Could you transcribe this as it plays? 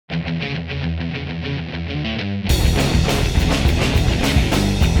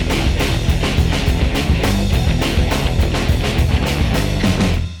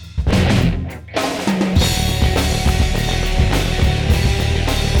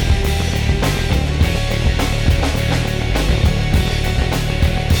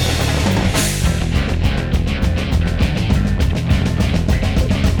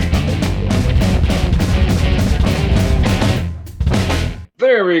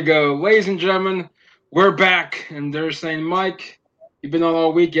There we go. Ladies and gentlemen, we're back. And they're saying, Mike, you've been on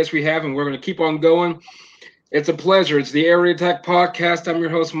all week. Yes, we have, and we're going to keep on going. It's a pleasure. It's the Area Tech Podcast. I'm your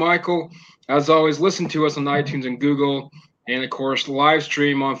host, Michael. As always, listen to us on iTunes and Google, and of course, live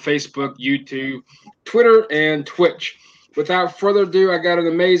stream on Facebook, YouTube, Twitter, and Twitch. Without further ado, I got an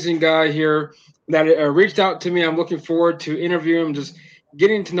amazing guy here that reached out to me. I'm looking forward to interviewing him, just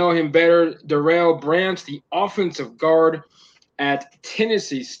getting to know him better. Darrell Branch, the offensive guard at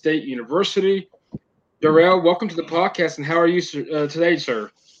Tennessee State University. Darrell, welcome to the podcast, and how are you today,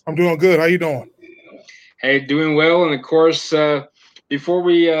 sir? I'm doing good. How you doing? Hey, doing well. And of course, before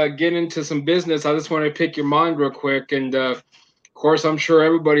we get into some business, I just want to pick your mind real quick. And of course, I'm sure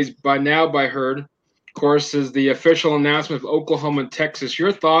everybody's by heard. Of course, is the official announcement of Oklahoma and Texas.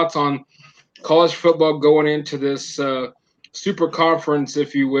 Your thoughts on college football going into this super conference,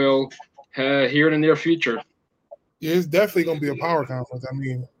 if you will, here in the near future? Yeah, it's definitely going to be a power conference. I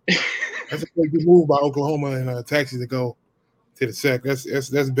mean, that's a big move by Oklahoma and Texas to go to the SEC.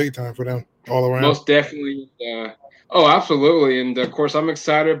 That's big time for them all around. Most definitely. Absolutely. And, of course, I'm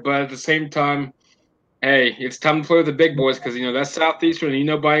excited. But at the same time, hey, it's time to play with the big boys because, that's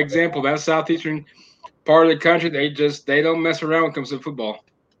Southeastern. By example, that Southeastern part of the country, they don't mess around when it comes to football.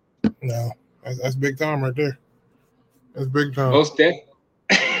 No, that's big time right there. That's big time. Most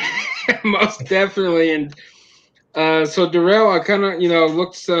definitely. And so Darrell, I kind of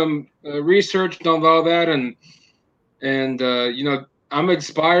looked some researched on all that, and I'm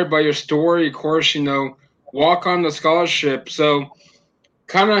inspired by your story. Of course, walk on the scholarship. So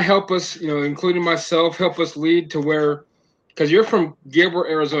kind of help us, including myself, help us lead to where, because you're from Gilbert,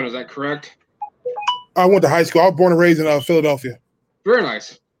 Arizona, is that correct? I went to high school. I was born and raised in Philadelphia. Very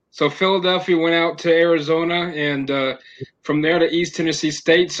nice. So Philadelphia went out to Arizona, and from there to East Tennessee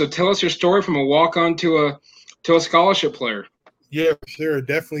State. So tell us your story from a walk-on to a scholarship player. Yeah, sure.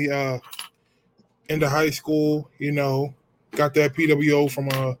 Definitely into high school, got that PWO from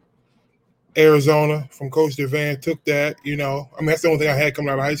Arizona, from Coach DeVan, took that, that's the only thing I had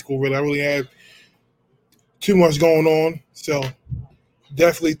coming out of high school, really. I really had too much going on. So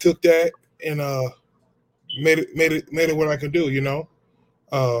definitely took that and made it what I could do,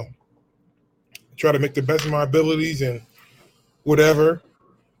 try to make the best of my abilities and whatever.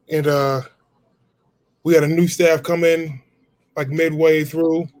 And we had a new staff come in like midway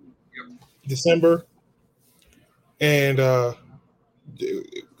through December, and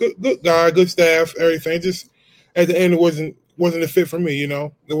good guy, good staff, everything. Just at the end, it wasn't a fit for me.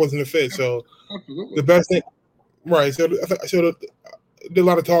 It wasn't a fit. So the best thing, right? So I did a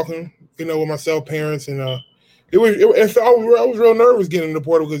lot of talking, with myself, parents, and I was real nervous getting in the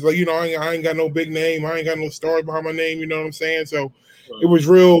portal because, I ain't got no big name, I ain't got no stars behind my name. You know what I'm saying? So it was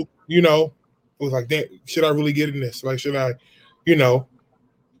real, it was like, damn, should I really get in this? Like, should I, then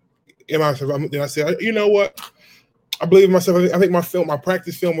I said, you know what? I believe in myself. I think my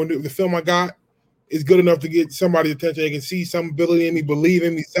practice film, the film I got is good enough to get somebody's attention. They can see some ability in me, believe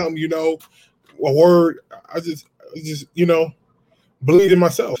in me, something, a word. I just believed in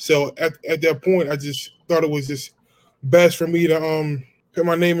myself. So at that point, I just thought it was just best for me to put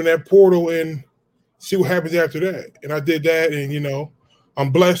my name in that portal and see what happens after that. And I did that, and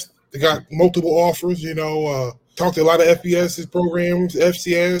I'm blessed. They got multiple offers, talked to a lot of FBS programs,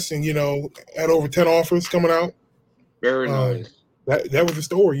 FCS, and, had over 10 offers coming out. Very nice. That was the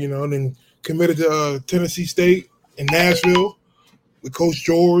story, and then committed to Tennessee State and Nashville with Coach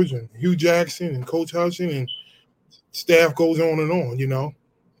George and Hugh Jackson and Coach Hudson, and staff goes on and on,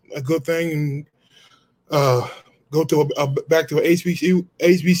 a good thing. And go to back to HBCU,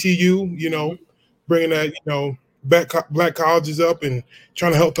 bringing that, black colleges up and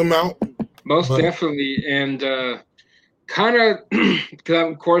trying to help them out. Most definitely. And kind of,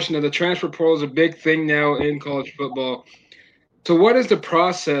 of course, the transfer portal is a big thing now in college football. So what is the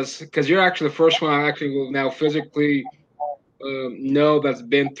process? Because you're actually the first one I actually will now physically know that's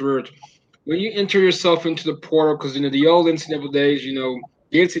been through it. When you enter yourself into the portal, because, the old NCAA days, the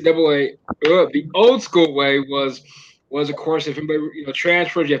NCAA, the old school way was of course, if anybody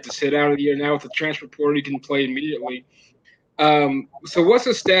transfers, you have to sit out of the year. Now with the transfer portal, you can play immediately. So what's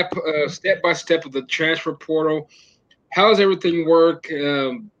the step by step of the transfer portal? How does everything work?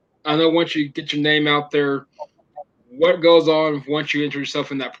 I know once you get your name out there, what goes on once you enter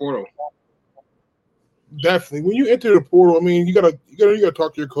yourself in that portal? Definitely, when you enter the portal, I mean, you gotta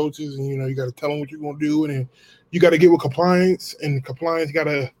talk to your coaches, and you gotta tell them what you're gonna do, and then you gotta get with compliance, and compliance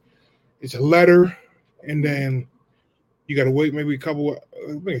it's a letter, and then you gotta wait maybe I think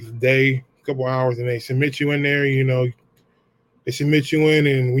it's a day, a couple hours, and they submit you in there. They submit you in,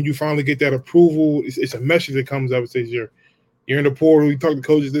 and when you finally get that approval, it's a message that comes up. It says you're in the portal. You talk to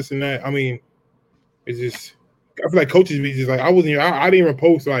coaches, this and that. I mean, it's just I feel like coaches be just like I wasn't. I didn't even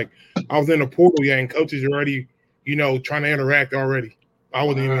post like I was in the portal yet, and coaches are already trying to interact already. I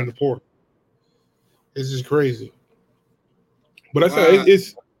wasn't even in the portal. It's just crazy. But I said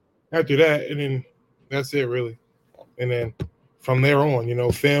it's after that, and then that's it really, and then from there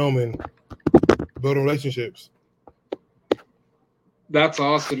on, film and building relationships. That's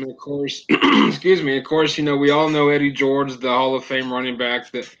awesome. Of course, excuse me. Of course, we all know Eddie George, the Hall of Fame running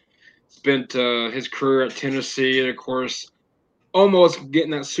back that spent his career at Tennessee, and of course, almost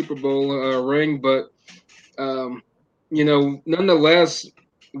getting that Super Bowl ring. But nonetheless,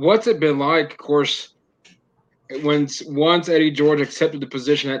 what's it been like? Of course, once Eddie George accepted the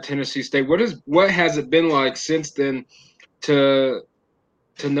position at Tennessee State, what has it been like since then to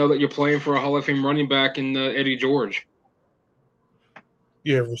know that you're playing for a Hall of Fame running back in Eddie George?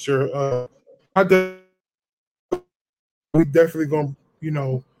 Yeah, for sure. We definitely gonna,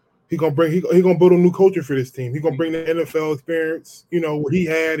 he gonna build a new culture for this team. He gonna bring the NFL experience, what he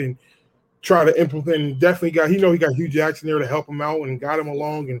had, and try to implement. And definitely he got Hugh Jackson there to help him out and got him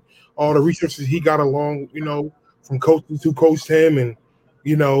along, and all the resources he got along, from coaches who coached him, and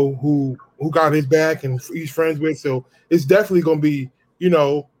who got his back and he's friends with. So it's definitely gonna be,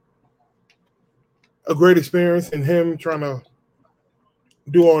 a great experience, and him trying to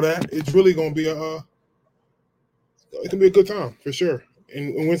do all that. It's really gonna be it can be a good time for sure,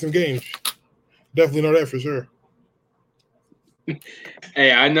 and win some games. Definitely know that for sure.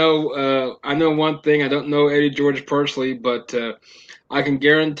 Hey, I know one thing. I don't know Eddie George personally, but I can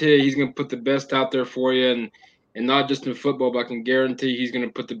guarantee he's going to put the best out there for you, and not just in football, but I can guarantee he's going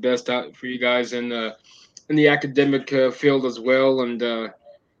to put the best out for you guys in the academic field as well. And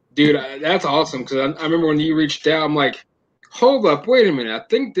dude, that's awesome because I remember when you reached out, I'm like, hold up, wait a minute. I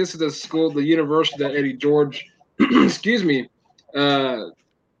think this is the university that Eddie George, excuse me, of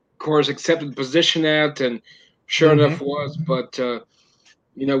course, accepted the position at, and sure enough was. But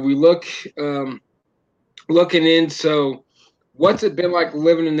we looking in. So, what's it been like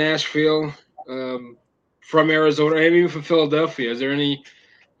living in Nashville, from Arizona, and even from Philadelphia? Is there any?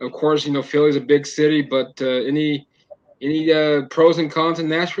 Of course, Philly's a big city, but any pros and cons in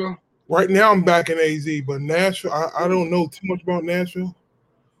Nashville? Right now, I'm back in AZ, but Nashville, I don't know too much about Nashville,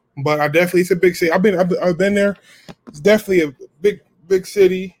 but it's a big city. I've been there. It's definitely a big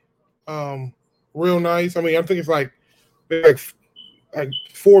city, real nice. I mean, I think it's like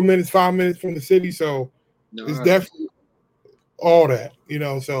 4 minutes, 5 minutes from the city, so it's definitely all that,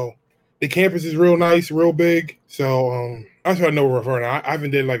 So the campus is real nice, real big. So that's what I know we're referring to. I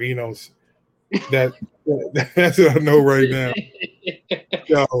haven't did that. That's what I know right now.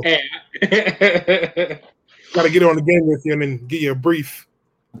 So, got to get on the game with you and then give you a brief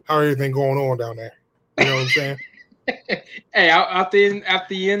how everything going on down there. You know what I'm saying? Hey, at the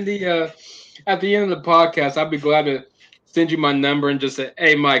end of the podcast, I'll be glad to send you my number and just say,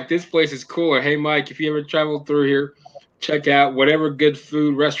 "Hey, Mike, this place is cool." Or, "Hey, Mike, if you ever travel through here, check out whatever good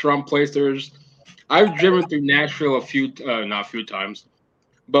food restaurant place there's." I've driven through Nashville not a few times,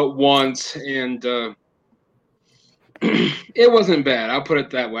 but once, and it wasn't bad. I'll put it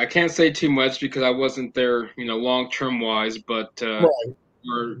that way. I can't say too much because I wasn't there, long term wise, but Right.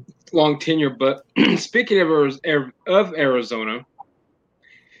 or long tenure. But speaking of Arizona,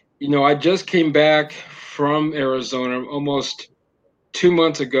 I just came back from Arizona almost 2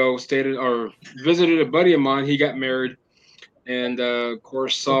 months ago. Visited a buddy of mine. He got married, and of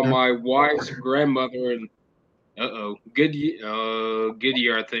course saw my wife's grandmother. And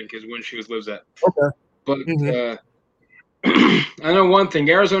Goodyear, I think, is when she lives at. Okay. But I know one thing: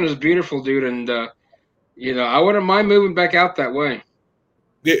 Arizona is beautiful, dude, and I wouldn't mind moving back out that way.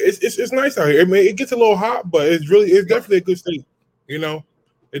 Yeah, it's nice out here. I mean, it gets a little hot, but it's definitely a good state. It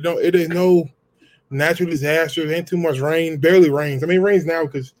is no natural disasters. Ain't too much rain. Barely rains. I mean, it rains now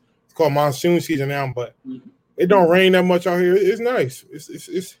because it's called monsoon season now, but it don't rain that much out here. It's nice.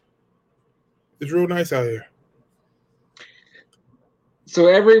 It's real nice out here. So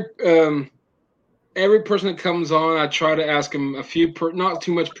every person that comes on, I try to ask them a few, not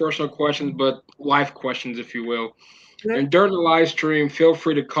too much personal questions, but life questions, if you will. Mm-hmm. And during the live stream, feel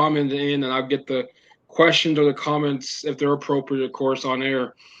free to comment in, and I'll get the questions or the comments, if they're appropriate, of course, on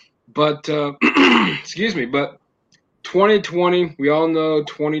air. But excuse me, but 2020, we all know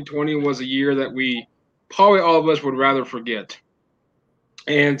 2020 was a year that we probably all of us would rather forget.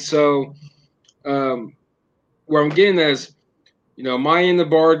 And so, where I'm getting at is, my in the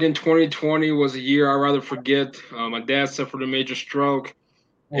bargain, 2020 was a year I'd rather forget. My dad suffered a major stroke,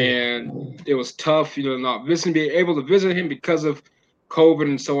 and it was tough, not being able to visit him because of COVID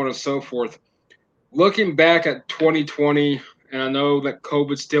and so on and so forth. Looking back at 2020, and I know that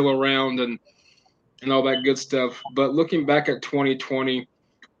COVID's still around and all that good stuff, but looking back at 2020,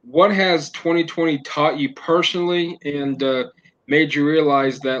 what has 2020 taught you personally and made you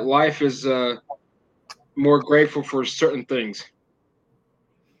realize that life is more grateful for certain things?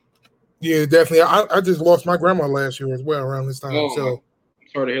 Yeah, definitely. I just lost my grandma last year as well around this time. So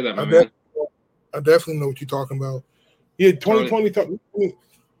sorry to hear that, man. I definitely know what you're talking about. Yeah, 2020 taught me,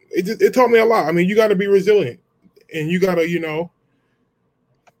 it taught me a lot. I mean, you got to be resilient, and you got to, you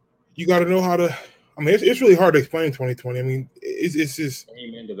got to know how to. I mean, it's really hard to explain 2020. I mean, it's just.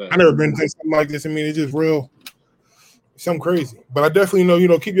 I never been through something like this. I mean, it's just real, something crazy. But I definitely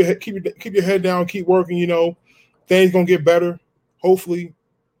know, keep your head down, keep working. Things gonna get better. Hopefully,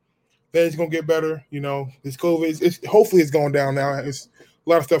 things gonna get better. This COVID, it's hopefully it's going down now. It's a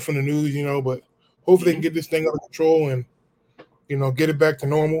lot of stuff in the news, but hopefully they can get this thing under control and get it back to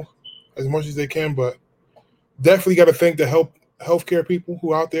normal as much as they can. But definitely got to thank the healthcare people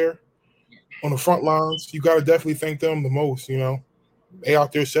who are out there on the front lines. You got to definitely thank them the most. They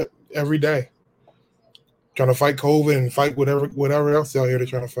out there every day trying to fight COVID and fight whatever else out here they're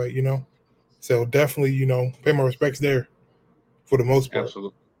trying to fight. So definitely pay my respects there for the most part.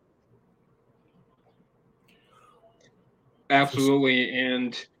 Absolutely.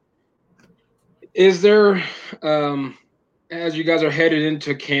 And is there, as you guys are headed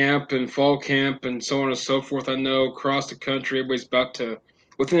into camp and fall camp and so on and so forth, I know across the country, everybody's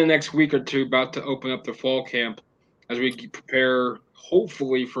within the next week or two, about to open up their fall camp as we prepare,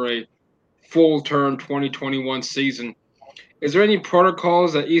 hopefully, for a full-term 2021 season. Is there any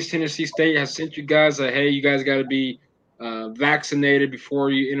protocols that East Tennessee State has sent you guys that, hey, you guys got to be vaccinated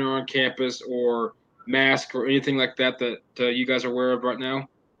before you enter on campus, or mask or anything like that you guys are aware of right now?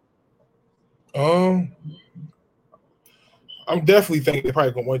 I'm definitely thinking they're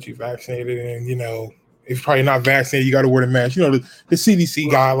probably gonna want you vaccinated, and if you're probably not vaccinated, you got to wear the mask. The CDC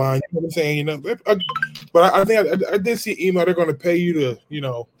guidelines. You know what I'm saying? But I think I did see an email. They're gonna pay you to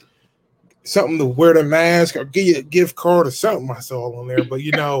something to wear the mask or give you a gift card or something. I saw on there, but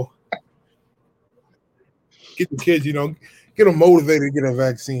get the kids, get them motivated to get a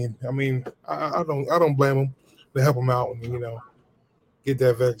vaccine. I mean, I don't blame them to help them out and get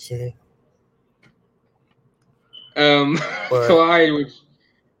that vaccine.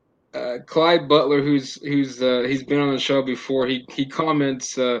 Clyde Butler, who's he's been on the show before. He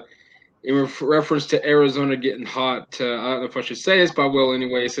comments in reference to Arizona getting hot. I don't know if I should say this, but I will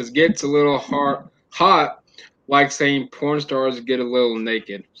anyway. He says gets a little hot, like saying porn stars get a little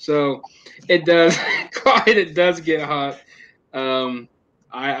naked. So it does, Clyde. It does get hot.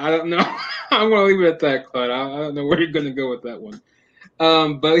 I don't know. I'm gonna leave it at that, Clyde. I don't know where you're gonna go with that one.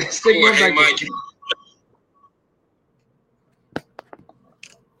 But sticking back. Mike.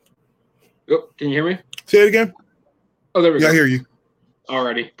 Oh, can you hear me? Say it again. Oh, there we go. I hear you.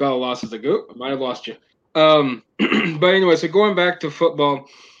 Alrighty. Bella lost us. I might have lost you. But anyway, so going back to football,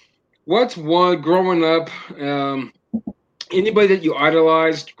 what's one growing up, anybody that you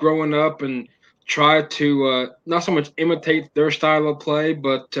idolized growing up and tried to not so much imitate their style of play,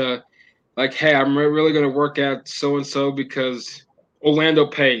 but like, hey, I'm really going to work at so-and-so because Orlando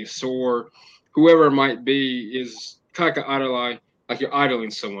Pace or whoever it might be is kind of like an idolize. Like you're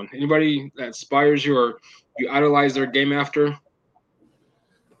idling someone. Anybody that inspires you or you idolize their game after?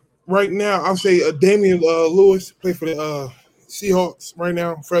 Right now, I'll say Damian Lewis played for the Seahawks right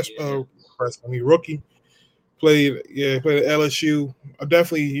now. Rookie. Played at LSU. I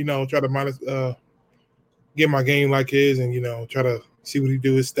definitely, try to get my game like his and, try to see what he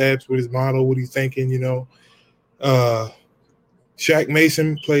do, his steps, with his model, what he's thinking, Shaq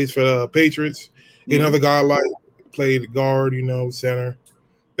Mason plays for the Patriots. Mm-hmm. Another guy like played guard, center.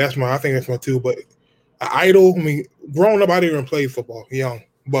 I think that's my two. But idol, growing up, I didn't even play football young,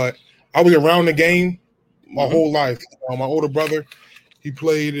 but I was around the game my whole life. My older brother, he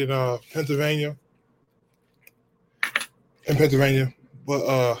played in Pennsylvania.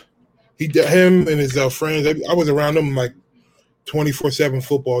 But him and his friends, I was around them like 24/7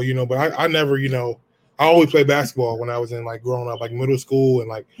 football, But I never, I always played basketball when I was in like growing up, like middle school,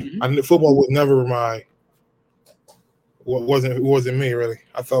 and football was never it wasn't me really.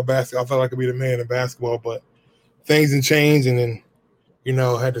 I felt like I could be the man in basketball, but things had changed, and then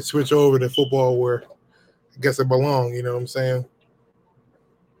had to switch over to football where I guess I belong. You know what I'm saying?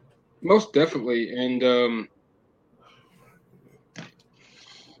 Most definitely, and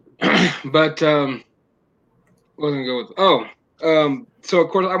but wasn't go with so of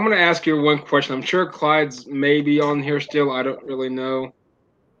course I'm going to ask you one question. I'm sure Clyde's maybe on here still. I don't really know.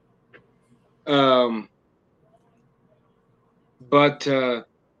 But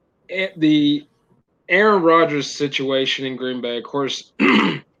the Aaron Rodgers situation in Green Bay, of course,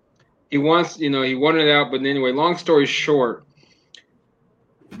 he wanted out. But anyway, long story short,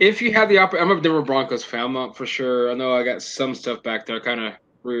 if you had the opportunity, I'm a Denver Broncos fan. I'm not for sure. I know I got some stuff back there.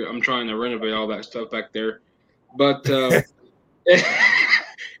 I'm trying to renovate all that stuff back there. But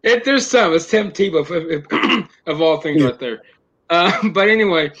if there's some, it's Tim Tebow of all things right there. But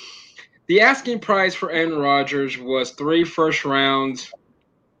anyway, the asking price for Aaron Rodgers was 3 first rounds,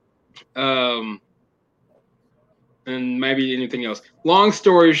 and maybe anything else. Long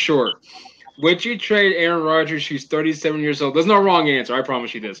story short, would you trade Aaron Rodgers, who's 37 years old? There's no wrong answer. I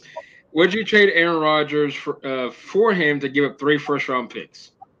promise you this. Would you trade Aaron Rodgers for him to give up 3 first-round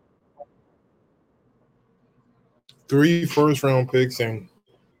picks? 3 first-round picks and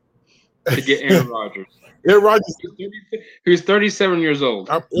to get Aaron Rodgers. Aaron Rodgers, who's 37 years old.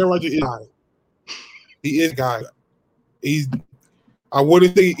 Aaron Rodgers is a guy. He is a guy. I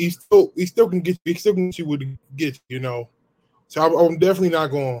wouldn't say he still can get you what he gets, So I'm definitely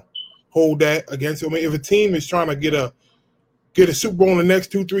not going to hold that against him. I mean, if a team is trying to get a Super Bowl in the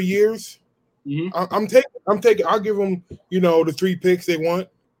next 2-3 years, I'm taking. I'll give them, the 3 picks they want.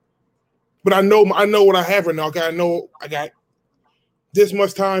 But I know what I have right now. Okay, I know I got this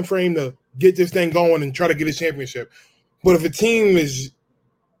much time frame to get this thing going and try to get a championship. But if a team is,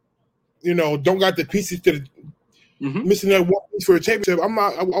 don't got the pieces to missing that one piece for a championship, I'm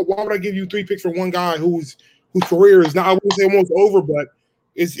not. Why would I give you 3 picks for one guy whose career is not? I wouldn't say almost over, but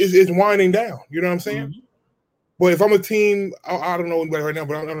it's winding down. You know what I'm saying? Mm-hmm. But if I'm a team, I don't know anybody right now,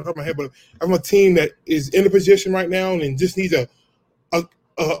 but I'm on the top of my head. But if I'm a team that is in a position right now and just needs a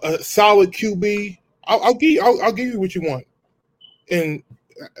solid QB, I'll give you what you want, and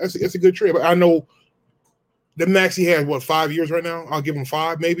that's a good trade. But I know the max he has 5 years right now. I'll give him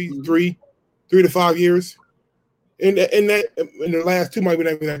 5, maybe 3 to 5 years, and the last 2 might be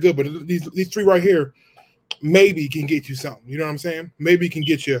not that good. But these 3 right here maybe can get you something. You know what I'm saying? Maybe can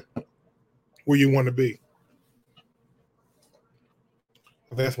get you where you want to be.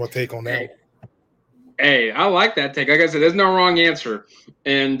 That's my take on that. Hey, I like that take. Like I said, there's no wrong answer.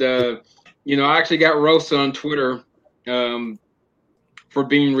 And, I actually got roasted on Twitter for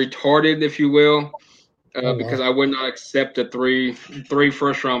being retarded, if you will, because I would not accept the three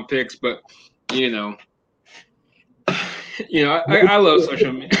first-round picks. But, I love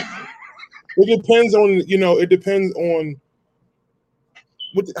social media. It depends on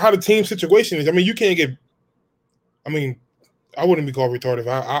how the team situation is. I mean, you can't get – I wouldn't be called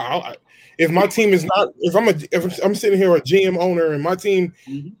retarded. If my team is not, if I'm sitting here a GM owner and my team,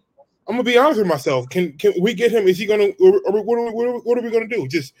 I'm gonna be honest with myself. Can we get him? Is he gonna? What are we gonna do?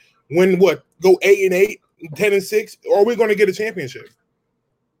 Just win? What? Go 8-8, 10-6, or are we gonna get a championship?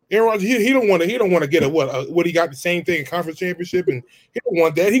 Aaron Rodgers, he don't want to get what he got the same thing in conference championship, and he don't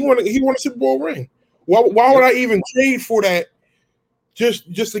want that. He want a Super Bowl ring. Why would I even trade for that?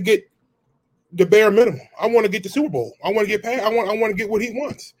 Just to get the bare minimum. I want to get the Super Bowl. I want to get paid. I want to get what he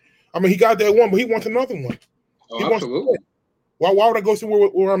wants. I mean, he got that one, but he wants another one. Oh, absolutely. Why would I go somewhere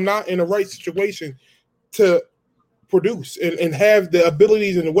where I'm not in the right situation to produce and have the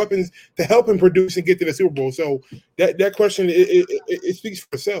abilities and the weapons to help him produce and get to the Super Bowl? So that question it speaks for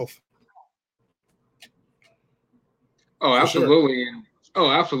itself. Oh, absolutely.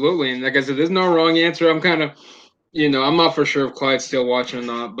 Sure. Absolutely. And like I said, there's no wrong answer. I'm kind of, I'm not for sure if Clyde's still watching or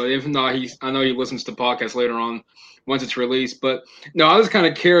not, but if not, I know he listens to the podcast later on once it's released. But no, I was kind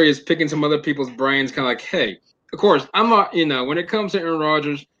of curious, picking some other people's brains, kind of like, hey, of course, I'm not, when it comes to Aaron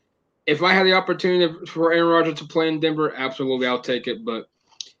Rodgers, if I had the opportunity for Aaron Rodgers to play in Denver, absolutely, I'll take it. But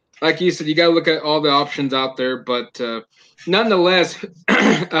like you said, you got to look at all the options out there. But nonetheless,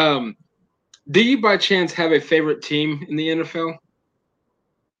 do you by chance have a favorite team in the NFL?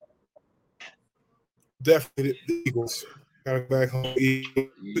 Definitely the Eagles. Got to back home.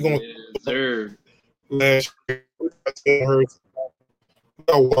 We're going to last year.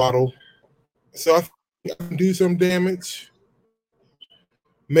 Got Waddle. So I think I can do some damage.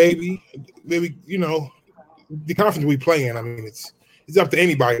 Maybe, the conference we play in. I mean, it's up to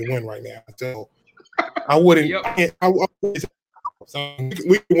anybody to win right now. So I wouldn't. Yep.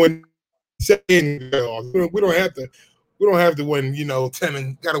 We can win 7. We don't have to. We don't have to win, 10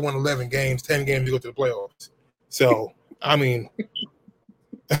 and got to win 11 games, 10 games to go to the playoffs. So, I mean,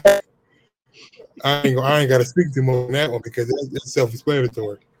 I ain't got to speak too much on that one because it's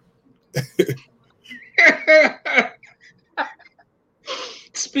self-explanatory.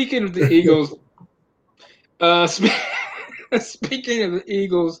 Speaking of the Eagles, speaking of the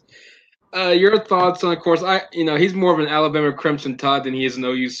Eagles, your thoughts on? Of course, he's more of an Alabama Crimson Tide than he is an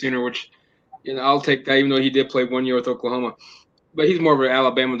OU Sooner, which I'll take that, even though he did play 1 year with Oklahoma. But he's more of an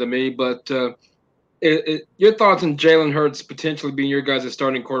Alabama than me. But your thoughts on Jalen Hurts potentially being your guys'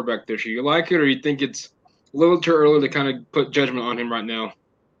 starting quarterback this year? You like it, or you think it's a little too early to kind of put judgment on him right now?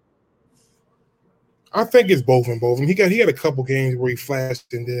 I think it's both and both. He had a couple games where he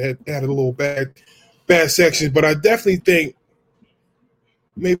flashed and had a little bad sections, but I definitely think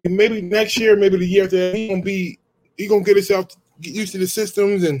maybe next year, maybe the year after that, he gonna get used to the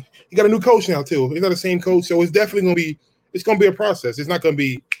systems, and he got a new coach now too. He's not the same coach, so it's definitely gonna be a process. It's not gonna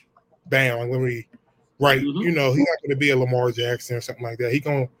be bam like when we right. Mm-hmm. He's not gonna be a Lamar Jackson or something like that. He's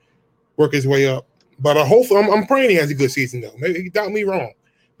gonna work his way up. But hopefully, I'm praying he has a good season though. Maybe he doubt me wrong.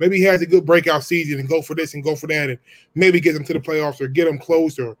 Maybe he has a good breakout season and go for this and go for that, and maybe get them to the playoffs or get them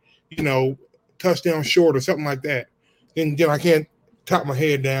close or touchdown short or something like that. Then I can't top my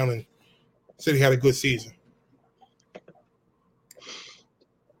head down and say he had a good season.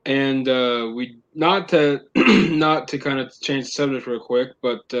 And we not to kind of change the subject real quick,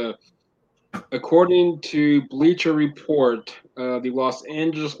 but according to Bleacher Report, the Los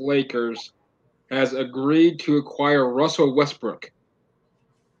Angeles Lakers has agreed to acquire Russell Westbrook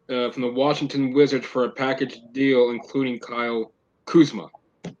from the Washington Wizards for a package deal, including Kyle Kuzma.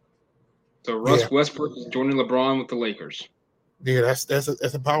 So Russ Westbrook is joining LeBron with the Lakers. Yeah, that's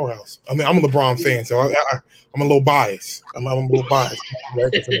a powerhouse. I mean, I'm a LeBron fan, so I'm a little biased. I'm a little biased.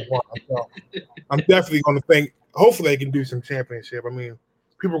 I'm definitely going to think. Hopefully, they can do some championship. I mean,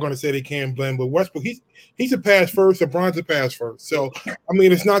 people are going to say they can blend, but Westbrook, he's a pass first. LeBron's a pass first. So I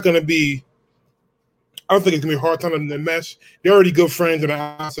mean, it's not going to be. I don't think it's going to be a hard time to mesh. They're already good friends on the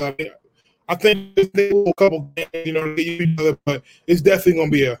outside. I think they will a couple games, to get each other, but it's definitely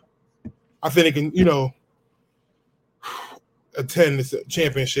going to be I think it can, attend the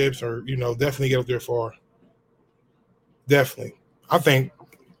championships or, definitely get up there far. Definitely. I think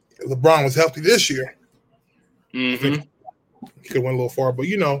LeBron was healthy this year. Mm-hmm. He could have went a little far, but,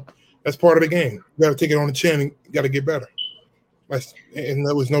 that's part of the game. You got to take it on the chin and you got to get better. And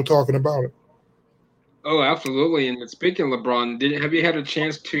there was no talking about it. Oh, absolutely. And speaking of LeBron, have you had a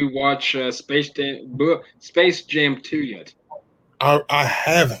chance to watch Space Jam 2 yet? I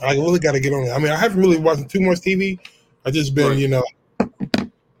haven't. I really got to get on it. I mean, I haven't really watched too much TV. I've just been,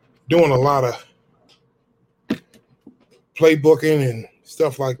 doing a lot of playbooking and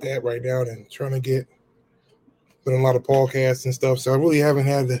stuff like that right now and trying to get a lot of podcasts and stuff. So I really haven't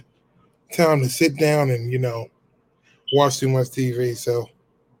had the time to sit down and, watch too much TV. So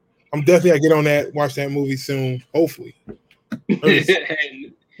I'm definitely going to get on that, watch that movie soon, hopefully.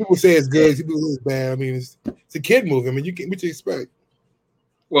 People say it's good. People say it's bad. I mean, it's a kid movie. I mean, what you expect?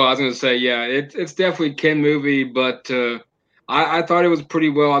 Well, I was going to say, yeah, it's definitely a kid movie, but I thought it was pretty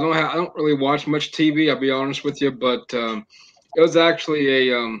well. I don't really watch much TV. I'll be honest with you, but it was actually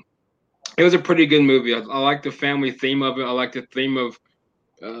it was a pretty good movie. I like the family theme of it. I like the theme of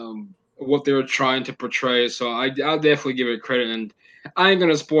what they were trying to portray. So I'll definitely give it credit. And I ain't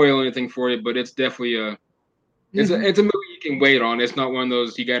going to spoil anything for you, but it's definitely it's a movie you can wait on. It's not one of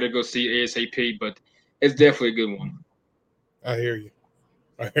those you got to go see ASAP, but it's definitely a good one. I hear you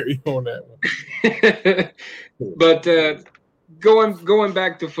on that one. But going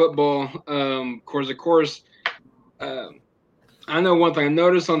back to football, of course, I know one thing I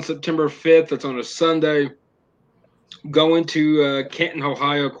noticed on September 5th. It's on a Sunday. Going to Canton,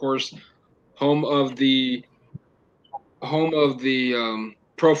 Ohio, of course, home of the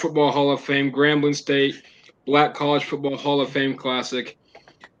Pro Football Hall of Fame, Grambling State Black College Football Hall of Fame Classic.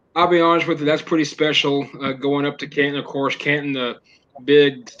 I'll be honest with you, that's pretty special. Going up to Canton, of course, Canton, the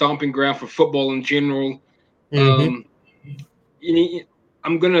big stomping ground for football in general. Mm-hmm.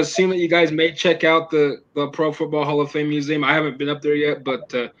 I'm going to assume that you guys may check out the Pro Football Hall of Fame Museum. I haven't been up there yet,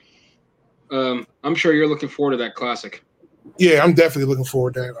 but I'm sure you're looking forward to that classic. Yeah, I'm definitely looking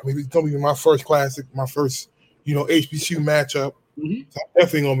forward to that. I mean, it's going to be my first classic, my first, HBCU matchup. Mm-hmm. So I'm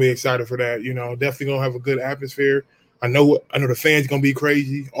definitely going to be excited for that. Definitely going to have a good atmosphere. I know the fans going to be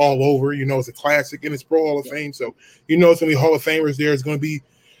crazy all over. It's a classic and it's Pro Hall of Fame, so it's going to be Hall of Famers there. It's going to be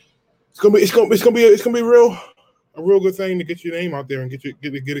a real good thing to get your name out there and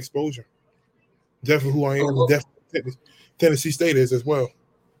get exposure. Definitely who I am. Oh, definitely Tennessee State is as well.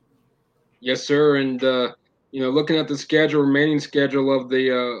 Yes, sir. And looking at the remaining schedule of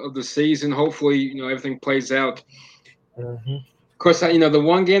the season, hopefully everything plays out. Mm-hmm. Of course, the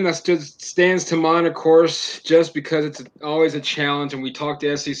one game that stands to mind, of course, just because it's always a challenge, and we talked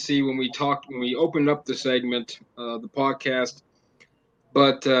to SEC when we opened up the segment, the podcast.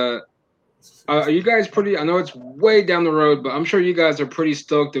 But are you guys pretty? I know it's way down the road, but I'm sure you guys are pretty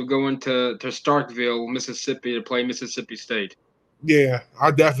stoked of going to Starkville, Mississippi, to play Mississippi State. Yeah,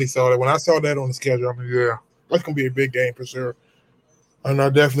 I definitely saw that. When I saw that on the schedule, I mean, yeah, that's gonna be a big game for sure. And I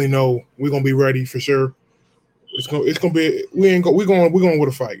definitely know we're gonna be ready for sure. It's gonna be we're going with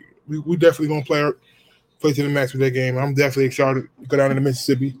a fight. We definitely gonna play to the max with that game. I'm definitely excited to go down into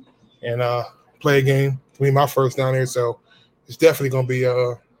Mississippi and play a game. It'll be my first down there, so it's definitely gonna be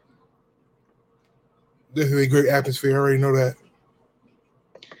definitely a great atmosphere. I already know that.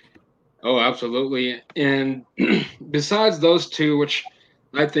 Oh, absolutely. And besides those two, which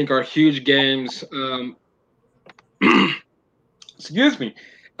I think are huge games, excuse me.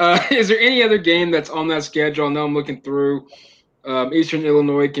 Is there any other game that's on that schedule? I know I'm looking through. Eastern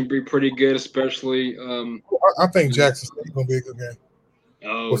Illinois can be pretty good, especially. I think Jackson State gonna be a good game.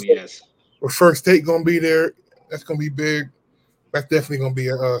 Oh, yes. With First State gonna be there, that's gonna be big. That's definitely gonna be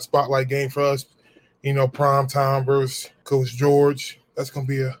a spotlight game for us. Prime time versus Coach George. That's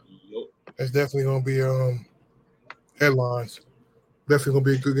definitely gonna be headlines. Definitely gonna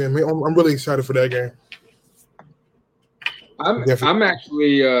be a good game. I'm really excited for that game. I'm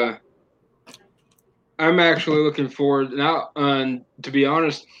actually looking forward now. To be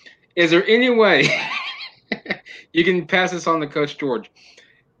honest, is there any way you can pass this on to Coach George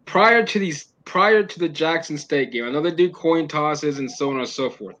prior to the Jackson State game? I know they do coin tosses and so on and so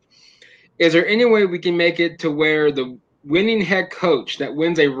forth. Is there any way we can make it to where the winning head coach that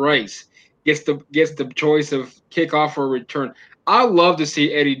wins a race gets the choice of kickoff or return? I love to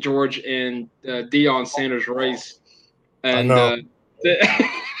see Eddie George and Deion Sanders race. And I know.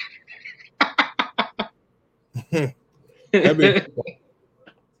 That'd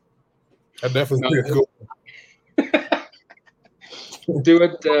definitely be cool. Do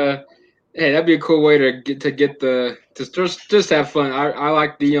it. Hey, that'd be a cool way to just have fun. I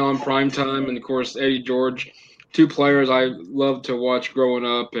like Deion primetime, and of course Eddie George, two players I loved to watch growing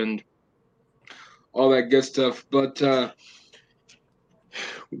up and all that good stuff. But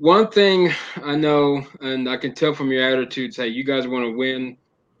one thing I know, and I can tell from your attitudes, hey, you guys want to win.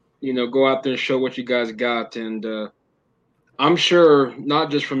 Go out there and show what you guys got, and I'm sure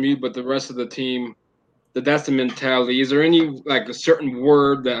not just from you, but the rest of the team. That's the mentality. Is there any a certain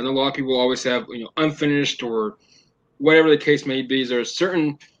word that I know a lot of people always have, unfinished or whatever the case may be? Is there a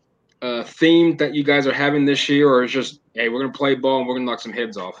certain theme that you guys are having this year, or is just, hey, we're gonna play ball and we're gonna knock some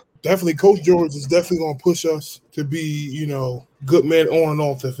heads off? Definitely, Coach George is definitely gonna push us to be, good men on and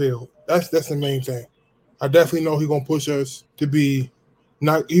off the field. That's the main thing. I definitely know he's gonna push us to be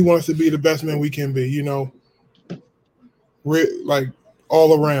he wants to be the best man we can be. We're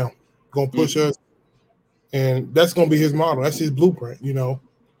all around gonna push us. And that's going to be his model. That's his blueprint,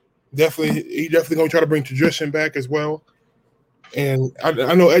 Definitely, he definitely going to try to bring tradition back as well. And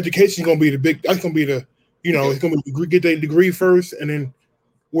I know education is going to be that's going to be it's going to be get that degree first, and then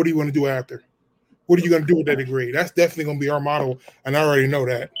what do you want to do after? What are you going to do with that degree? That's definitely going to be our model, and I already know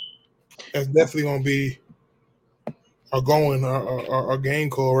that. That's definitely going to be our game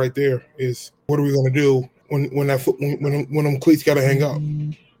call right there is what are we going to do when them cleats got to hang up?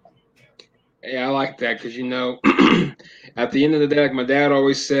 Yeah, I like that because at the end of the day, like my dad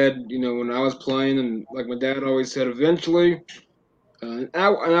always said, when I was playing, and like my dad always said, eventually, and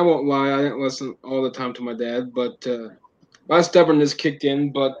I won't lie, I didn't listen all the time to my dad, but my stubbornness kicked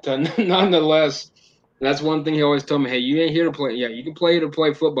in. But nonetheless, that's one thing he always told me: hey, you ain't here to play. Yeah, you can play to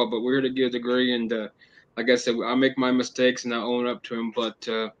play football, but we're here to get a degree. And like I said, I make my mistakes and I own up to them. But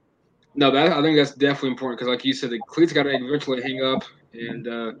no, I think that's definitely important because, like you said, the cleats got to eventually hang up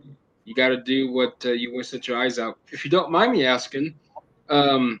and. You got to do what you want to set your eyes out. If you don't mind me asking,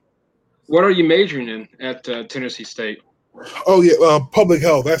 what are you majoring in at Tennessee State? Oh yeah, public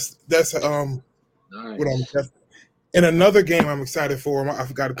health. That's nice. What I'm. And another game I'm excited for. I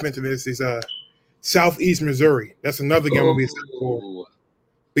forgot to mention this is Southeast Missouri. That's another game I'll be excited for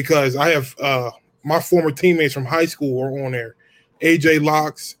because I have my former teammates from high school are on there. AJ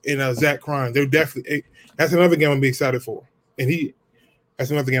Locks and Zach Crine. They're definitely. That's another game I'll be excited for. And that's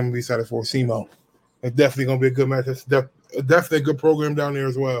another game I'm going to be excited for, SEMO. It's definitely going to be a good match. That's definitely a good program down there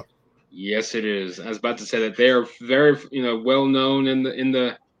as well. Yes, it is. I was about to say that they are very, well known in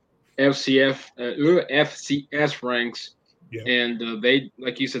the FCS ranks, yeah. And they,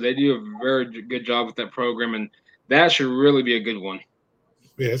 like you said, they do a very good job with that program, and that should really be a good one.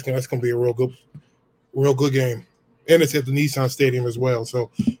 Yeah, that's going to be a real good game, and it's at the Nissan Stadium as well.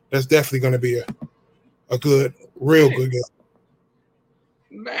 So that's definitely going to be a good, real good game.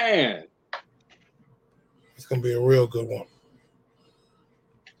 Man. It's going to be a real good one.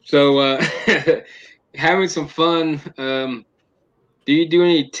 So, having some fun. Do you do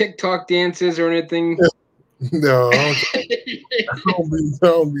any TikTok dances or anything? No, I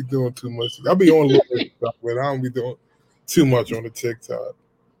don't be doing too much. I'll be on a little bit, but I don't be doing too much on the TikTok.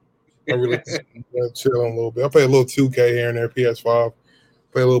 I really chill on a little bit. I play a little 2K here and there, PS5.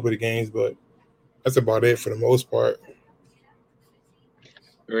 Play a little bit of games, but that's about it for the most part.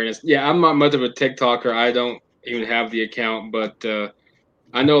 Very nice. Yeah, I'm not much of a TikToker. I don't even have the account, but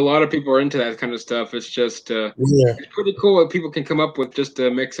I know a lot of people are into that kind of stuff. It's just it's pretty cool what people can come up with just to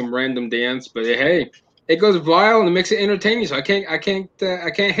make some random dance. But hey, it goes viral and it makes it entertaining. So I can't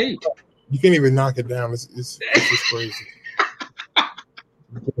hate. You can't even knock it down. It's just crazy.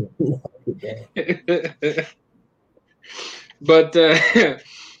 But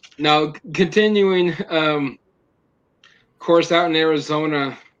now continuing, of course, out in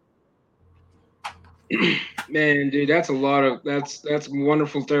Arizona. Man, dude, that's a lot of that's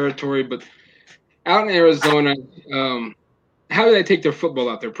wonderful territory. But out in Arizona, how do they take their football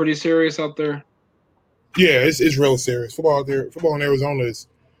out there? Pretty serious out there. Yeah, it's real serious. Football out there. Football in Arizona is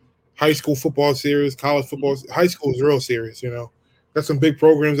high school football serious. College football, high school is real serious. Got some big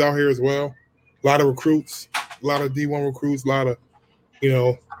programs out here as well. A lot of recruits, a lot of D1 recruits, a lot of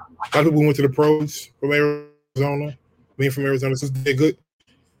people went to the pros from Arizona. From Arizona, so they're good.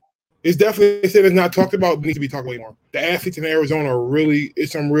 It's definitely, they said it's not talked about, needs to be talked about more. The athletes in Arizona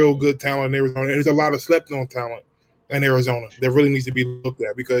it's some real good talent in Arizona. And there's a lot of slept on talent in Arizona that really needs to be looked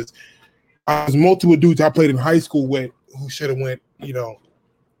at, because there's multiple dudes I played in high school with who should have went,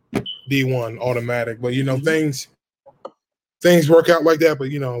 D1 automatic. But things work out like that.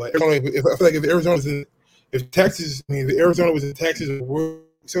 But like Arizona, I feel like if Arizona's if Arizona was in Texas,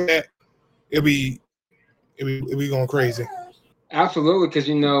 so that it'd be going crazy. Absolutely, because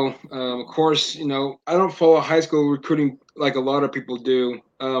of course, I don't follow high school recruiting like a lot of people do,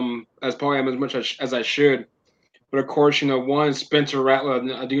 as much as I should. But of course, one Spencer Rattler,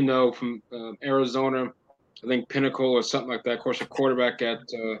 I do know from Arizona, I think Pinnacle or something like that. Of course, a quarterback at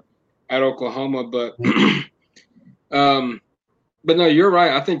Oklahoma, but but no, you're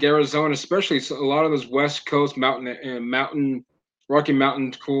right. I think Arizona, especially a lot of those West Coast Rocky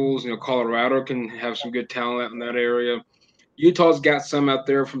Mountain schools, Colorado can have some good talent in that area. Utah's got some out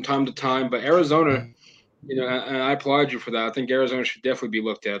there from time to time, but Arizona, and I applaud you for that. I think Arizona should definitely be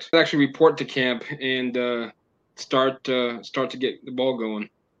looked at. Actually, report to camp and start to get the ball going.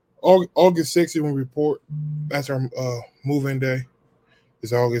 August 6th, when we report. That's our move-in day.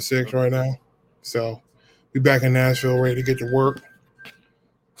 It's August 6th right now, so we back in Nashville, ready to get to work.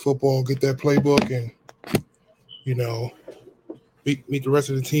 Football, get that playbook, and meet the rest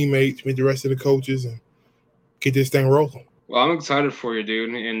of the teammates, meet the rest of the coaches, and get this thing rolling. Well, I'm excited for you,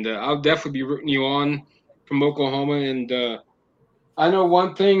 dude, and I'll definitely be rooting you on from Oklahoma. And I know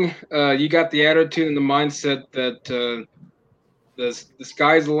one thing: you got the attitude and the mindset that the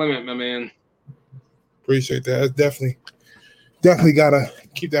sky's the limit, my man. Appreciate that. That's definitely gotta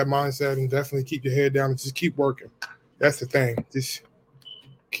keep that mindset and definitely keep your head down and just keep working. That's the thing. Just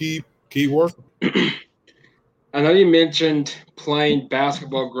keep working. I know you mentioned playing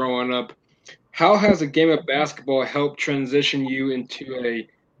basketball growing up. How has a game of basketball helped transition you into a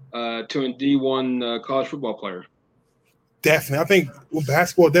D1 college football player? Definitely, I think with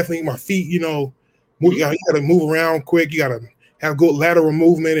basketball, definitely my feet. You got to move around quick. You got to have good lateral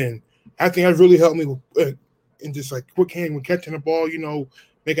movement, and I think that really helped me in just like quick hand when catching the ball.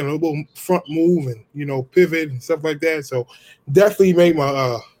 Making a little front move and pivot and stuff like that. So definitely made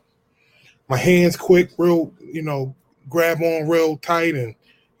my my hands quick, real grab on real tight, and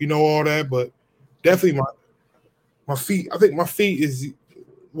all that. But definitely my feet. I think my feet is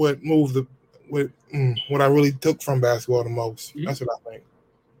what moved what I really took from basketball the most. That's what I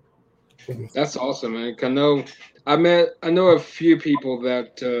think. That's awesome, man. I know a few people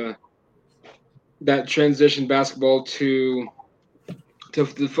that that transitioned basketball to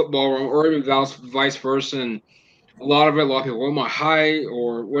the football, or even vice versa, and a lot of people, my height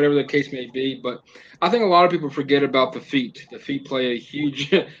or whatever the case may be. But I think a lot of people forget about the feet. The feet play a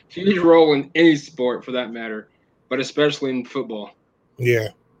huge role in any sport, for that matter, but especially in football. Yeah,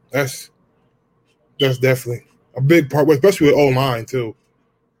 that's definitely a big part, especially with O-line too.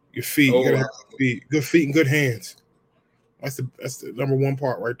 Your feet, you gotta have good feet and good hands. That's the number one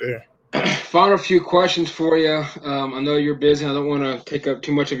part right there. Final few questions for you. I know you're busy. I don't want to take up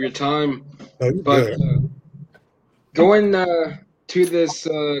too much of your time, but going to this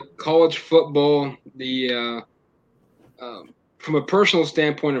college football, from a personal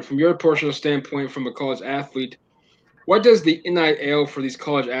standpoint, or from your personal standpoint, from a college athlete, what does the NIL for these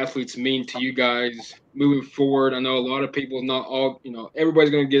college athletes mean to you guys moving forward? I know a lot of people, not all, everybody's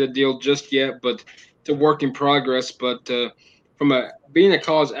going to get a deal just yet, but it's a work in progress. But from being a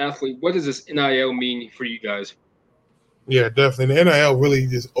college athlete, what does this NIL mean for you guys? Yeah, definitely. The NIL really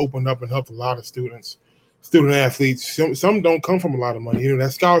just opened up and helped a lot of student athletes. Some don't come from a lot of money.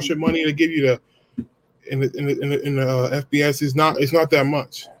 That scholarship money they give you in the FBS is not that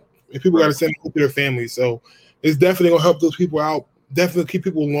much. And people got to send it to their families, so it's definitely gonna help those people out. Definitely keep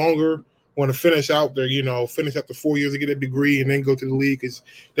people longer want to finish out finish up the 4 years to get a degree and then go to the league, because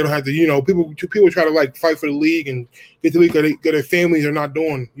they don't have to. People try to like fight for the league and get the league because their families are not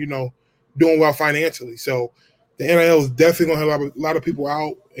doing well financially. So the NIL is definitely gonna help a lot of people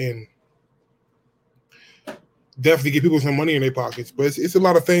out and definitely get people some money in their pockets. But it's a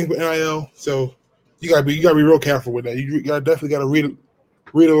lot of things with NIL, so you gotta be real careful with that. You definitely gotta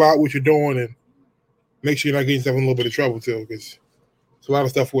read a lot what you're doing and make sure you're not getting yourself in a little bit of trouble too, because there's a lot of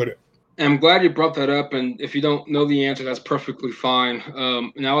stuff with it. I'm glad you brought that up, and if you don't know the answer, that's perfectly fine.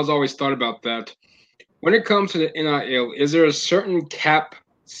 And I was always thought about that. When it comes to the NIL, is there a certain cap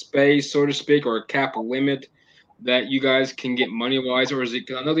space, so to speak, or a cap limit that you guys can get money-wise, or is it?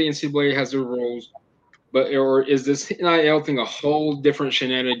 Because I know the NCAA has their rules, or is this NIL thing a whole different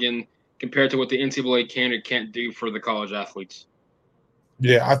shenanigan compared to what the NCAA can or can't do for the college athletes?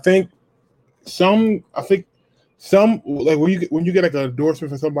 Yeah, I think some like when you get like an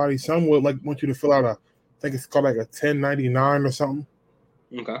endorsement for somebody, some would like want you to fill out I think it's called like a 1099 or something.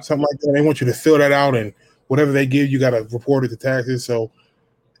 Okay. Something like that. They want you to fill that out, and whatever they give you got to report it to taxes. So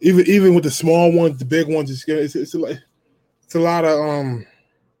even with the small ones, the big ones, it's a lot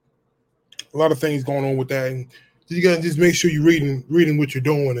of things going on with that, and you gotta just make sure you're reading what you're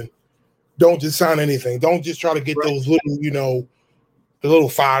doing, and don't just sign anything. Don't just try to get those little the little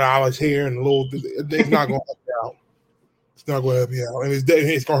 $5 here and the little. It's not going to help you out. It's not going to help you out, and it's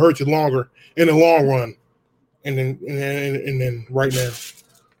going to hurt you longer in the long run, and then right now.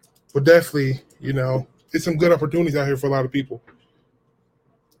 But definitely, it's some good opportunities out here for a lot of people.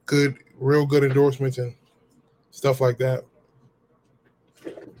 Real good endorsements and stuff like that.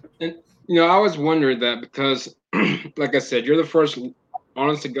 And I always wondered that because, like I said, you're the first,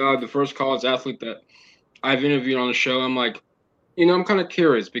 honest to God, the first college athlete that I've interviewed on the show. I'm like, I'm kind of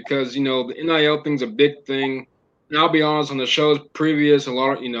curious because, the NIL thing's a big thing. And I'll be honest, on the shows previous, a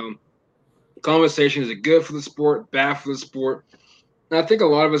lot of, conversations are good for the sport, bad for the sport. And I think a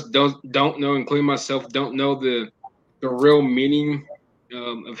lot of us don't know, including myself, don't know the real meaning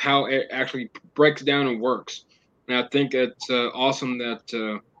of how it actually breaks down and works. And I think it's awesome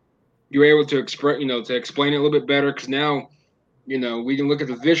that you're able to explain it a little bit better, because now, we can look at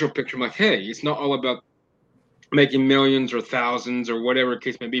the visual picture. I'm like, hey, it's not all about making millions or thousands or whatever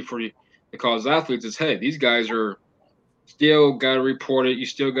case may be for the college athletes. Is, hey, these guys are still got to report it. You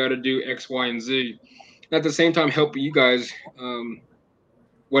still got to do X, Y, and Z. And at the same time, help you guys,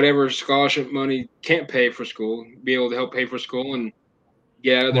 whatever scholarship money can't pay for school, be able to help pay for school and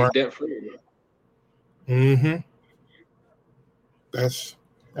get out of their debt free. Mm-hmm. That's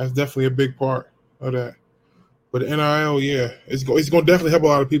definitely a big part of that. But the NIL, yeah, it's going to definitely help a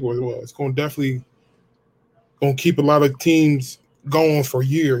lot of people as well. It's going to definitely keep a lot of teams going for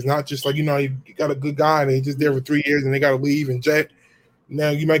years, not just like, you got a good guy and they just there for 3 years and they got to leave and jet. Now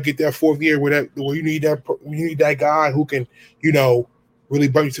you might get that fourth year where you need that guy who can, really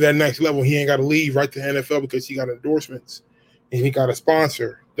bring you to that next level. He ain't got to leave right to the NFL because he got endorsements and he got a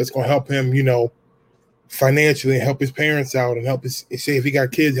sponsor that's going to help him, financially, and help his parents out and say if he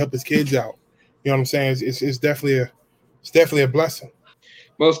got kids, help his kids out. You know what I'm saying? It's definitely a blessing.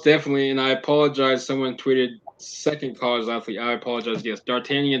 Most definitely, and I apologize. Someone tweeted second college athlete. I apologize. Yes,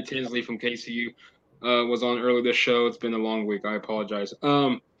 D'Artagnan Tinsley from KCU was on earlier this show. It's been a long week. I apologize.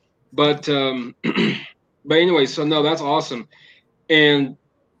 But anyway, so no, that's awesome. And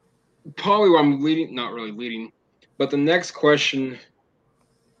probably where I'm leading, not really leading, but the next question.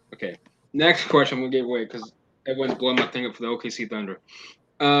 Okay, next question. I'm gonna get away because everyone's blowing my thing up for the OKC Thunder.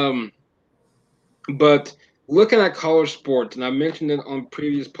 But looking at college sports, and I mentioned it on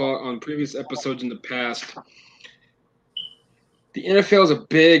previous episodes in the past, the NFL is a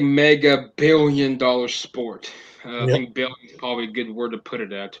big, mega, billion-dollar sport. I think billion is probably a good word to put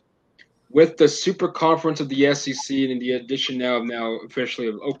it at. With the super conference of the SEC and the addition now officially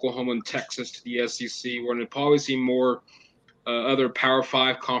of Oklahoma and Texas to the SEC, we're going to probably see more other Power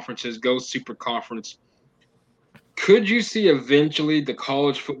 5 conferences go super conference. Could you see eventually the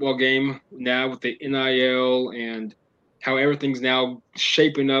college football game now with the NIL and how everything's now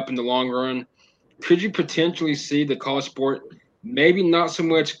shaping up in the long run? Could you potentially see the college sport maybe not so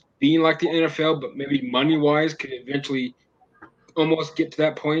much being like the NFL, but maybe money wise could eventually almost get to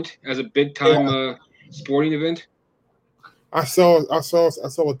that point as a big time sporting event? I saw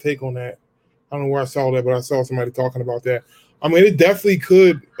a take on that. I don't know where I saw that, but I saw somebody talking about that. I mean, it definitely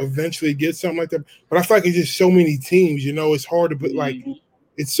could eventually get something like that, but I feel like it's just so many teams. It's hard to put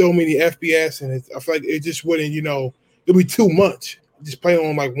it's so many FBS, and I feel like it just wouldn't. It'll be too much. Just play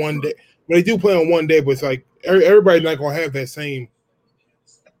on like one day. But they do play on one day, but it's like everybody's not gonna have that same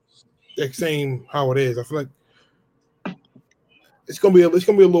how it is. I feel like it's gonna be a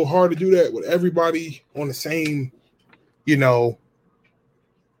little hard to do that with everybody on the same, on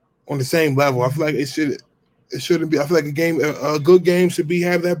the same level. I feel like it shouldn't be. I feel like a good game should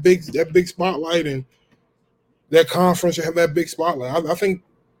have that big spotlight, and that conference should have that big spotlight. I think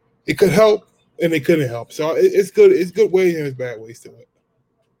it could help, and it couldn't help. So it's good. It's good ways and it's bad ways to it,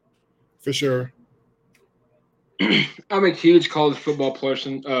 for sure. I'm a huge college football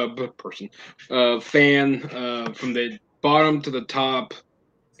fan from the bottom to the top,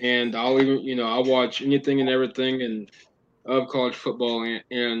 and I'll watch anything and everything and of college football,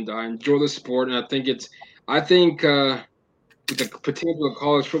 and I enjoy the sport, and I think with the potential of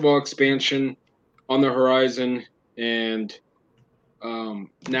college football expansion on the horizon, and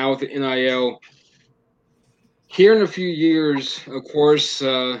now with the NIL, here in a few years, of course,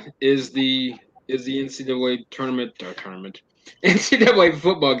 is the NCAA NCAA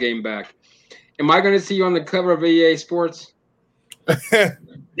football game back. Am I going to see you on the cover of EA Sports? Hey,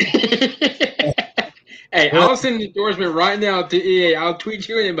 I'll send an endorsement right now to EA. I'll tweet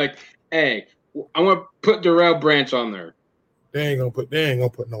you and be like, hey, I want to put Darrell Branch on there. They ain't gonna put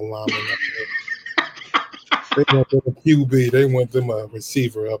no lineman up there. They want them a QB. They want them a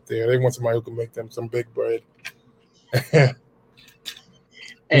receiver up there. They want somebody who can make them some big bread.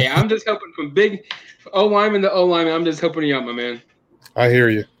 Hey, I'm just hoping from big O lineman to O lineman. I'm just hoping you out, my man. I hear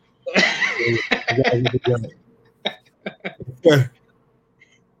you.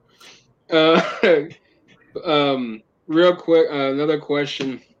 Real quick, another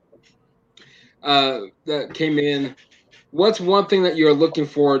question that came in. What's one thing that you're looking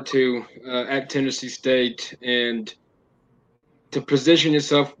forward to at Tennessee State, and to position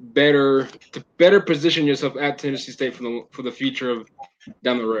yourself better position yourself at Tennessee State for the future of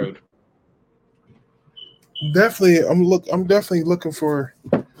down the road? Definitely, I'm definitely looking for.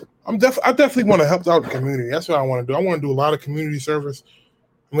 I definitely want to help out the community. That's what I want to do. I want to do a lot of community service.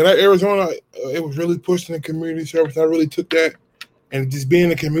 I mean, at Arizona, it was really pushing the community service. I really took that, and just being in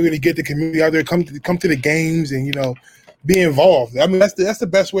the community, get the community out there, come to the games, and be involved. I mean, that's the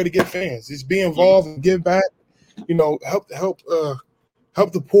best way to get fans. Just be involved and give back. Help the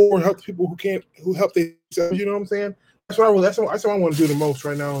poor, help the people who help themselves. You know what I'm saying? That's what I want to do the most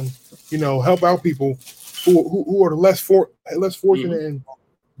right now, and help out people who are less fortunate, and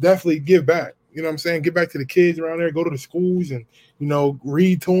definitely give back. You know what I'm saying? Get back to the kids around there, go to the schools, and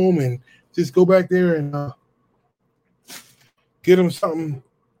read to them, and just go back there and get them something.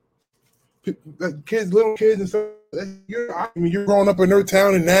 Little kids and stuff. You're growing up in their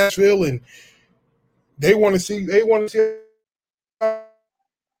town in Nashville, and they want to see. Can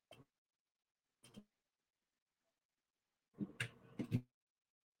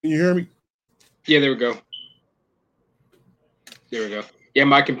you hear me? Yeah, there we go. Yeah,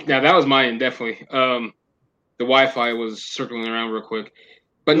 now that was mine, definitely. The Wi-Fi was circling around real quick,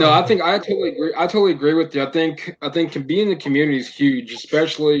 but no, I think I totally agree. I totally agree with you. I think being in the community is huge,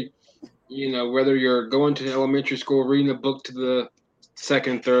 especially whether you're going to elementary school, reading a book to the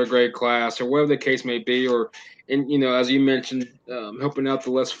second, third grade class, or whatever the case may be, and as you mentioned, helping out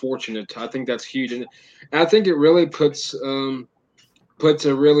the less fortunate. I think that's huge, and I think it really puts a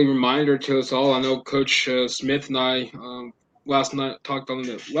really reminder to us all. I know Coach Smith and I last night talked on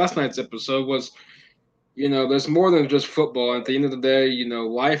last night's episode was, there's more than just football. At the end of the day,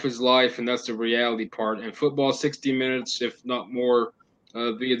 life is life, and that's the reality part. And football, 60 minutes, if not more,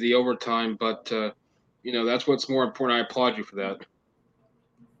 via the overtime. But that's what's more important. I applaud you for that.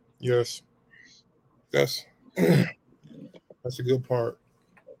 Yes. That's a good part.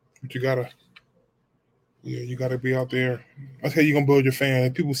 But you gotta be out there. That's how you're gonna build your fan.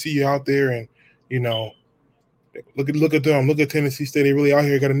 If people see you out there, and look at them. Look at Tennessee State. They really out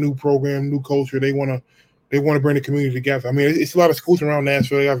here, got a new program, new culture. They wanna bring the community together. I mean, it's a lot of schools around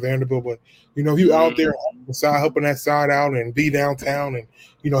Nashville. They got Vanderbilt, but if you out there helping that side out, and be downtown, and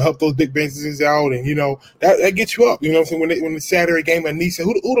help those big businesses out, and that gets you up. You know what I'm saying? When the Saturday game at Nissan,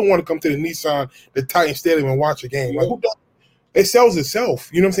 who don't want to come to the Nissan, the Titan Stadium, and watch a game? Like, who does? It sells itself.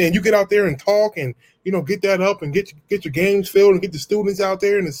 You know what I'm saying? You get out there and talk, and get that up, and get your games filled, and get the students out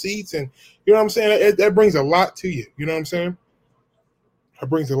there in the seats, and you know what I'm saying? That brings a lot to you. You know what I'm saying? It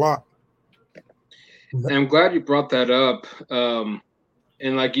brings a lot. And I'm glad you brought that up.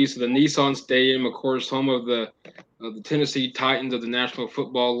 And like you said, the Nissan Stadium, of course, home of the Tennessee Titans of the National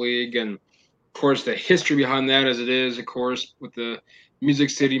Football League, and of course the history behind that, as it is, of course, with the Music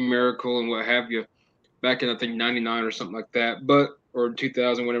City Miracle and what have you, back in I think '99 or something like that, or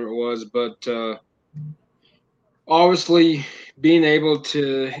 2000, whatever it was. But obviously, being able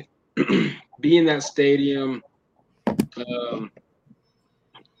to be in that stadium.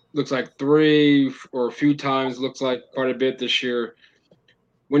 Looks like 3 or a few times, looks like quite a bit this year.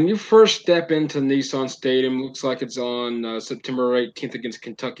 When you first step into Nissan Stadium, looks like it's on September 18th against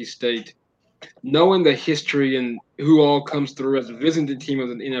Kentucky State. Knowing the history and who all comes through as a visiting team of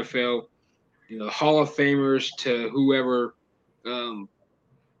the NFL, Hall of Famers to whoever,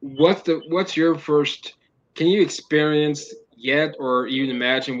 what's your first? Can you experience yet, or even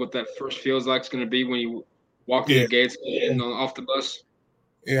imagine what that first feels like? It's going to be when you walk through the gates and off the bus.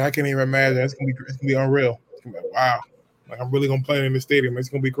 Yeah, I can't even imagine. It's gonna be unreal. Wow, like I'm really gonna play in the stadium. It's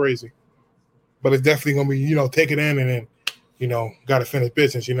gonna be crazy, but it's definitely gonna be take it in and then got to finish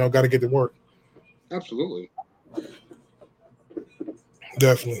business. Got to get to work. Absolutely,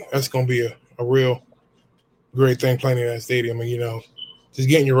 definitely. That's gonna be a real great thing playing in that stadium, and just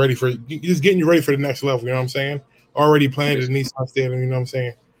getting you ready for the next level. You know what I'm saying? Already playing at the Nissan Stadium. You know what I'm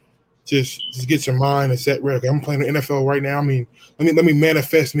saying? Just get your mind and set ready. I'm playing the NFL right now. I mean, let me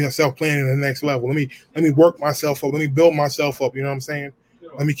manifest myself playing in the next level. Let me work myself up. Let me build myself up. You know what I'm saying?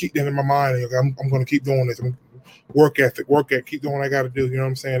 Let me keep that in my mind. I'm going to keep doing this. Work ethic, keep doing what I got to do. You know what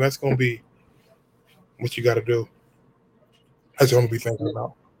I'm saying? That's going to be what you got to do. That's what I'm going to be thinking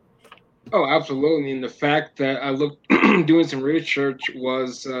about. Oh, absolutely. And the fact that I looked doing some research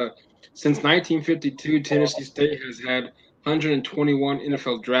was since 1952, Tennessee State has had 121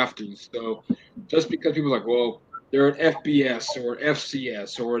 NFL draftees. So just because people are like, well, they're an FBS or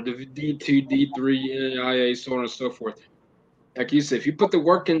FCS or the D2, D3, NAIA, so on and so forth. Like you said, if you put the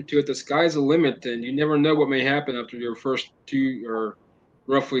work into it, the sky's the limit, and you never know what may happen after your first 2 or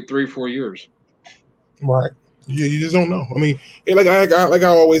roughly 3-4 years. Right. You just don't know. I mean, like I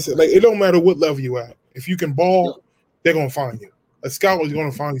always say, it don't matter what level you at. If you can ball, they're gonna find you. A scout is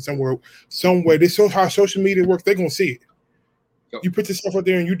gonna find you somewhere. This is how social media works. They're gonna see it. You put yourself out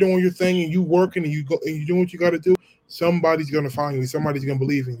there and you're doing your thing and you working and you doing what you got to do. Somebody's gonna find you. Somebody's gonna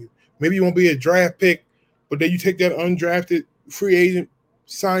believe in you. Maybe you won't be a draft pick, but then you take that undrafted free agent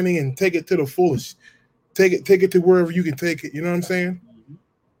signing and take it to the fullest. Take it to wherever you can take it. You know what I'm saying?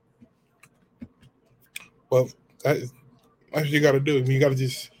 Well, that's what you got to do. You got to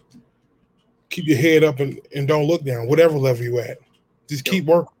just keep your head up and don't look down, whatever level you at. Just keep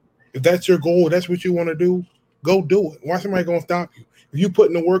working. If that's your goal, that's what you want to do, go do it. Why somebody going to stop you? If you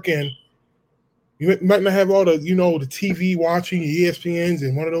putting the work in, you might not have all the, the TV watching, your ESPNs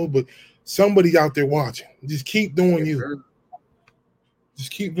and one of those, but somebody's out there watching. Just keep doing you.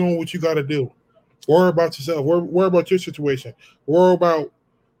 Just keep doing what you got to do. Worry about yourself. Worry about your situation. Worry about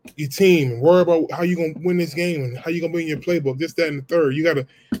your team and worry about how you're going to win this game and how you're going to be in your playbook, this, that, and the third. You got to,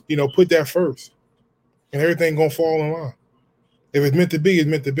 put that first. And everything going to fall in line. If it's meant to be, it's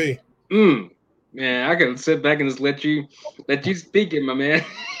meant to be. Man, I can sit back and just let you speak it, my man.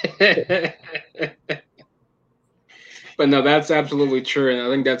 But no, that's absolutely true. And I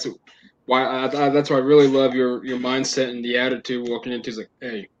think that's why I really love your mindset and the attitude walking into. It's like,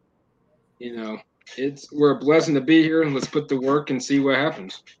 hey, we're a blessing to be here, and let's put the work and see what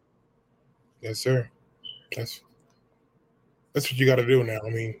happens. Yes, sir. That's what you got to do now. I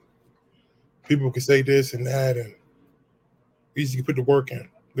mean, people can say this and that, and you just put the work in.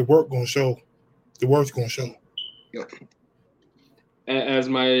 The work gonna show. The work's gonna show. Yep. As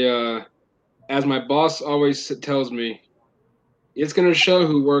my boss always tells me, it's gonna show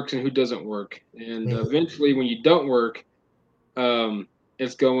who works and who doesn't work, and eventually, when you don't work,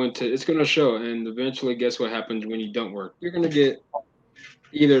 it's gonna show. And eventually, guess what happens when you don't work? You're gonna get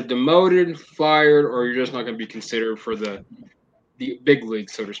either demoted, fired, or you're just not gonna be considered for the big league,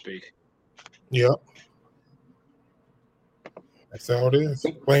 so to speak. Yep. That's how it is.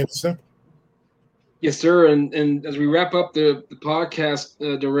 Plain and simple. Yes, sir. And as we wrap up the podcast,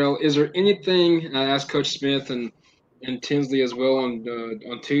 Darrell, is there anything? I asked Coach Smith and Tinsley as well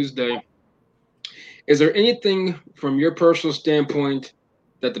on Tuesday. Is there anything from your personal standpoint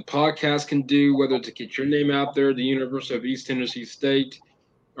that the podcast can do, whether to get your name out there, the University of Tennessee State,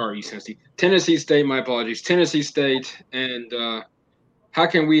 Tennessee State? My apologies, Tennessee State, and how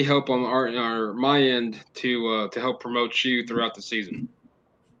can we help on my end to help promote you throughout the season?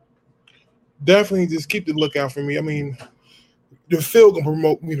 Definitely, just keep the lookout for me. I mean, the field can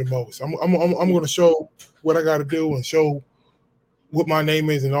promote me the most. I'm going to show what I got to do and show what my name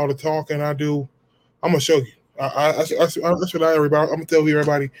is and all the talking I do, I'm gonna show you. That's what everybody. I'm gonna tell you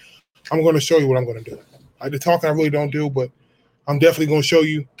everybody. I'm gonna show you what I'm gonna do. The talking I really don't do, but I'm definitely gonna show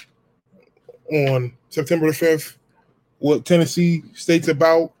you on September the 5th what Tennessee State's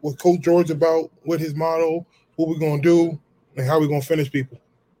about, what Coach George about, what his motto, what we're gonna do, and how we're gonna finish people,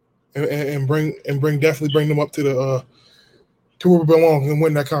 and definitely bring them up to the to where we belong and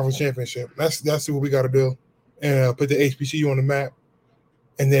win that conference championship. That's what we got to do, and put the HBCU on the map,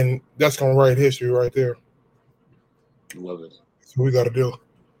 and then that's gonna write history right there. Love it. That's what we got to do.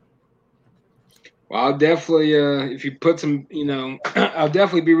 Well, I'll definitely, if you put some, I'll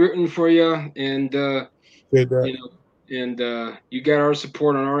definitely be rooting for you, and you got our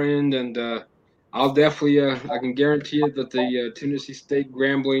support on our end, and I'll definitely, I can guarantee you that the Tennessee State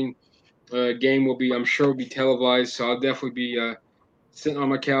Grambling game I'm sure will be televised, so I'll definitely be sitting on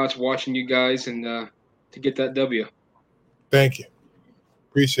my couch watching you guys and to get that W. Thank you.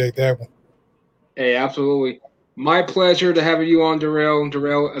 Appreciate that one. Hey, absolutely. My pleasure to have you on, Darrell.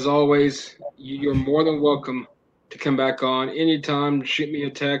 Darrell, as always, you're more than welcome to come back on anytime. Shoot me a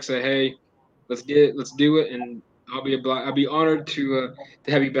text, say, "Hey, let's do it," and I'll be honored to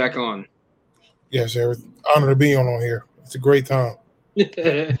have you back on. Yes, sir. Honor to be on here. It's a great time.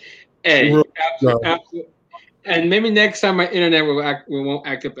 Hey, absolutely. And maybe next time my internet won't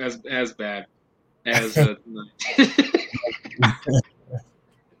act up as bad as tonight. It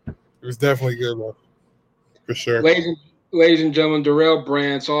was definitely good, though. For sure. Ladies and gentlemen, Darrell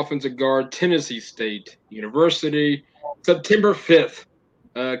Brands, offensive guard, Tennessee State University, September 5th,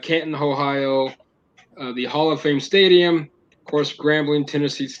 Canton, Ohio, the Hall of Fame Stadium. Of course, Grambling,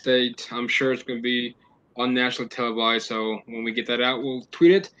 Tennessee State. I'm sure it's going to be on nationally televised, so when we get that out, we'll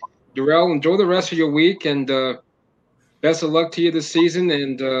tweet it. Darrell, enjoy the rest of your week, and best of luck to you this season,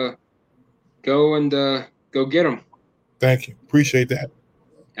 and go get them. Thank you. Appreciate that.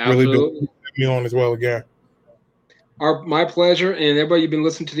 Absolutely. Really do. Me on as well again. My pleasure, and everybody, you've been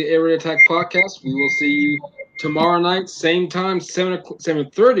listening to the Area Attack Podcast. We will see you tomorrow night, same time,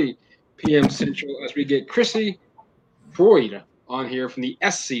 7:30 p.m. Central, as we get Chrissy Freud on here from the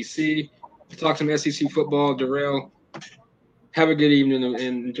SEC to talk some SEC football. Darrell, have a good evening and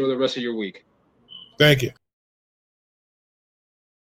enjoy the rest of your week. Thank you.